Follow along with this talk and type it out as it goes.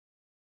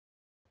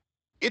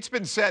It's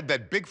been said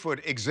that Bigfoot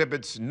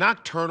exhibits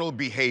nocturnal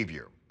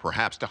behavior,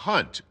 perhaps to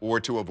hunt or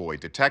to avoid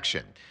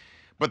detection.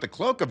 But the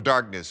cloak of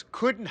darkness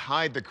couldn't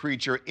hide the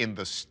creature in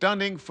the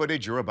stunning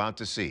footage you're about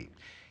to see,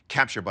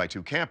 captured by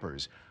two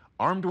campers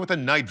armed with a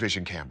night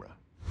vision camera.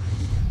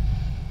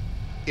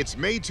 It's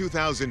May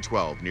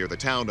 2012 near the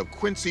town of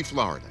Quincy,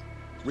 Florida.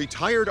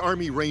 Retired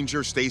Army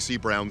Ranger Stacy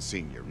Brown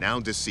Sr., now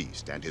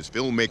deceased, and his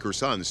filmmaker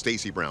son,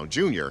 Stacy Brown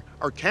Jr.,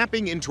 are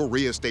camping in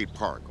EERIE State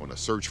Park on a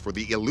search for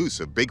the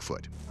elusive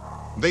Bigfoot.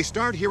 They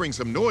start hearing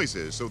some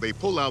noises, so they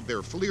pull out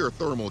their FLIR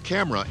thermal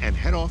camera and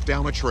head off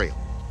down a trail.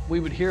 We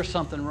would hear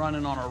something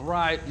running on our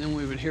right, and then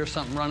we would hear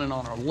something running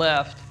on our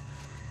left,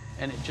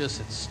 and it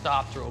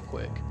stopped real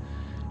quick.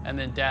 And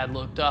then Dad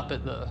looked up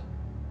at the,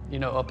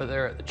 up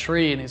there at the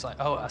tree, and he's like,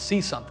 oh, I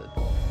see something.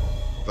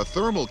 The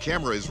thermal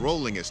camera is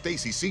rolling as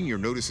Stacy Sr.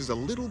 notices a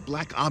little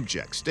black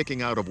object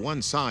sticking out of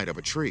one side of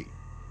a tree.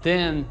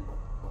 Then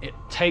it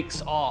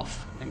takes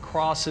off and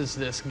crosses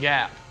this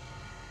gap,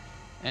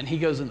 and he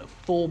goes into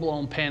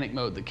full-blown panic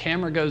mode. The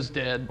camera goes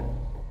dead.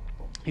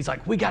 He's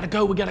like, we gotta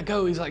go, we gotta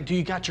go. He's like, do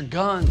you got your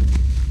gun?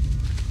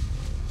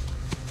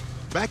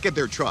 Back at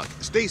their truck,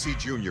 Stacy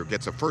Jr.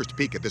 gets a first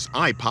peek at this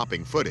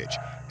eye-popping footage,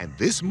 and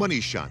this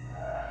money shot.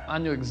 I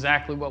knew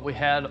exactly what we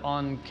had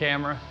on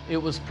camera. It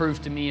was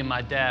proof to me and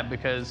my dad,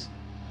 because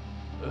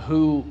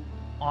who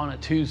on a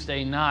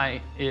Tuesday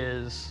night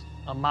is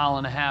a mile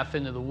and a half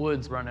into the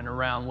woods running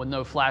around with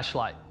no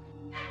flashlight?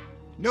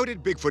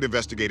 Noted Bigfoot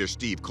investigator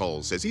Steve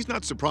Cole says he's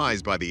not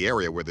surprised by the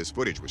area where this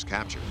footage was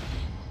captured.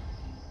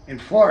 In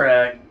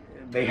Florida,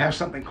 they have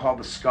something called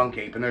the skunk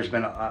ape, and there's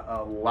been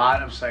a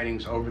lot of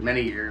sightings over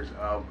many years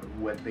of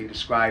what they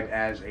describe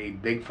as a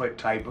Bigfoot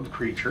type of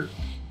creature.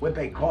 What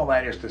they call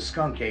that is the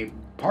skunk ape,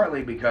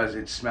 partly because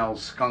it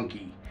smells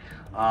skunky.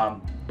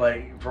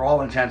 But for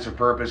all intents and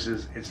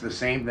purposes, it's the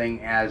same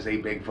thing as a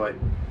Bigfoot.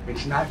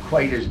 It's not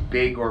quite as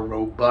big or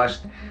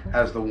robust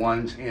as the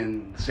ones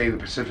in, say, the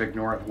Pacific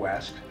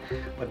Northwest,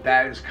 but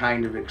that is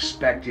kind of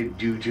expected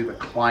due to the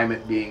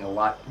climate being a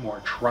lot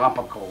more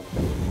tropical.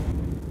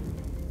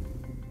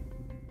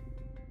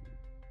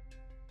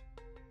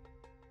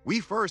 We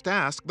first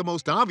asked the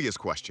most obvious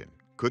question: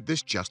 could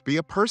this just be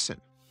a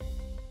person?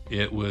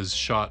 It was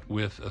shot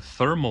with a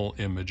thermal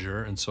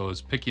imager, and so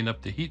it's picking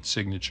up the heat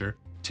signature.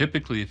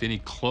 Typically, if any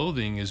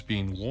clothing is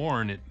being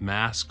worn, it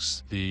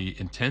masks the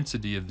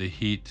intensity of the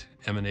heat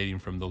emanating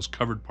from those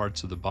covered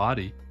parts of the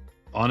body.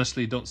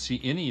 Honestly, don't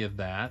see any of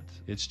that.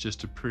 It's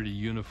just a pretty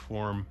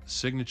uniform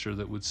signature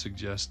that would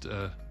suggest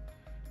a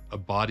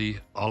body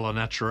a la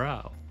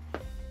naturale.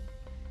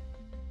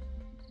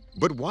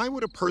 But why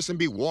would a person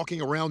be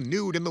walking around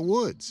nude in the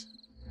woods?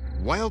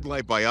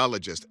 Wildlife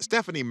biologist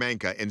Stephanie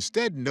Manka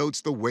instead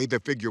notes the way the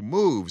figure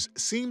moves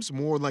seems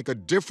more like a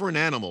different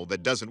animal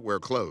that doesn't wear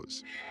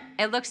clothes.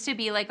 It looks to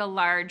be like a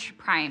large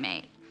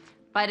primate,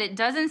 but it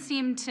doesn't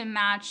seem to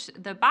match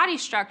the body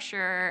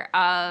structure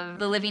of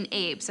the living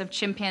apes, of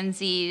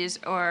chimpanzees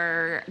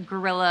or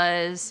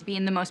gorillas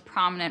being the most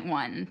prominent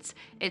ones.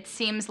 It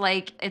seems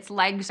like its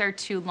legs are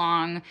too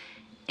long,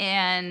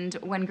 and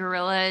when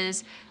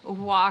gorillas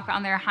walk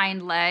on their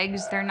hind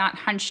legs, they're not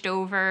hunched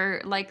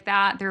over like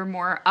that, they're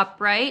more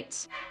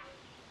upright.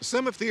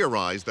 Some have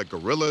theorized that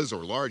gorillas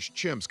or large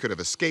chimps could have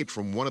escaped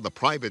from one of the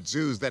private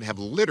zoos that have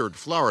littered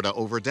Florida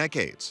over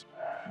decades.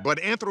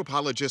 But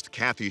anthropologist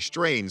Kathy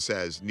Strain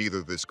says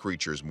neither this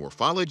creature's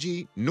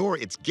morphology nor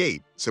its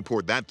gait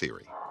support that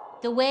theory.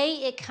 The way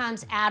it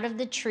comes out of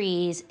the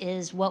trees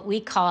is what we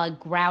call a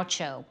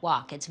Groucho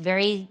walk. It's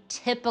very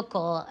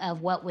typical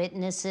of what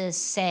witnesses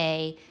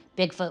say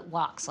Bigfoot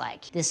walks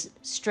like, this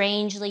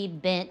strangely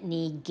bent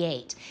knee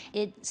gait.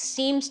 It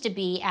seems to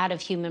be out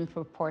of human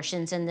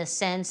proportions in the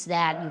sense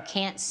that you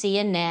can't see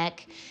a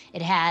neck.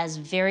 It has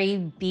very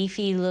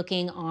beefy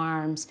looking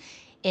arms.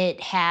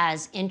 It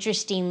has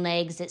interesting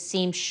legs that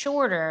seem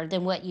shorter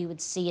than what you would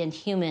see in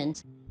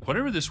humans.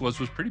 Whatever this was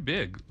pretty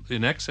big,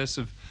 in excess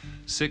of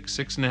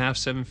 6.5,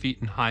 7 feet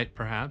in height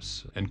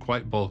perhaps, and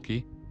quite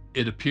bulky.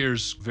 It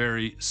appears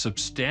very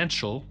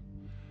substantial.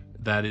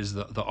 That is,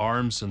 the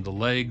arms and the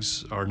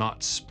legs are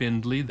not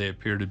spindly. They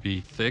appear to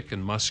be thick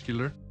and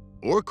muscular.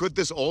 Or could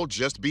this all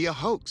just be a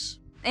hoax?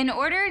 In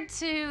order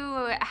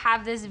to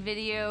have this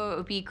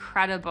video be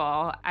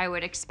credible, I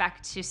would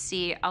expect to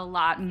see a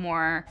lot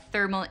more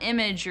thermal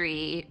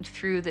imagery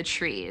through the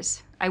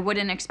trees. I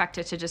wouldn't expect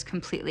it to just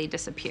completely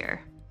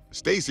disappear.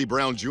 Stacy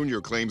Brown Jr.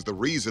 claims the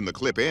reason the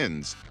clip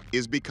ends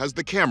is because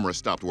the camera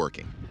stopped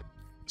working.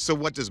 So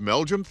what does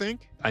Meldrum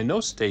think? I know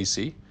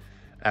Stacy,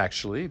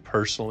 actually,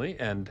 personally,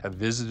 and have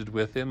visited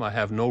with him. I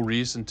have no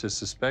reason to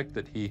suspect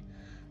that he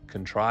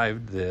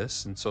contrived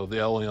this, and so the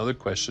only other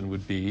question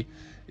would be,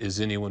 is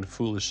anyone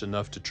foolish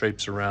enough to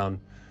traipse around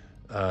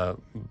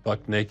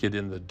buck naked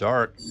in the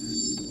dark?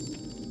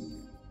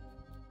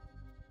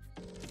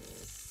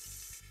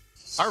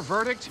 Our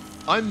verdict?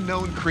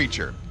 Unknown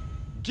creature.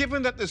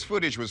 Given that this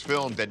footage was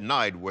filmed at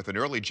night with an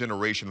early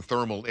generation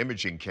thermal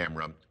imaging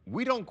camera,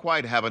 we don't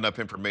quite have enough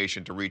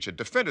information to reach a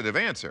definitive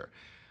answer.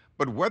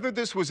 But whether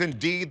this was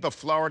indeed the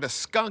Florida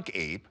skunk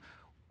ape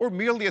or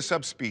merely a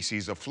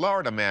subspecies of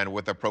Florida man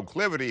with a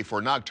proclivity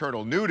for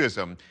nocturnal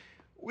nudism,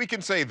 we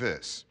can say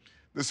this: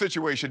 the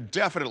situation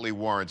definitely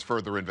warrants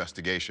further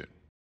investigation.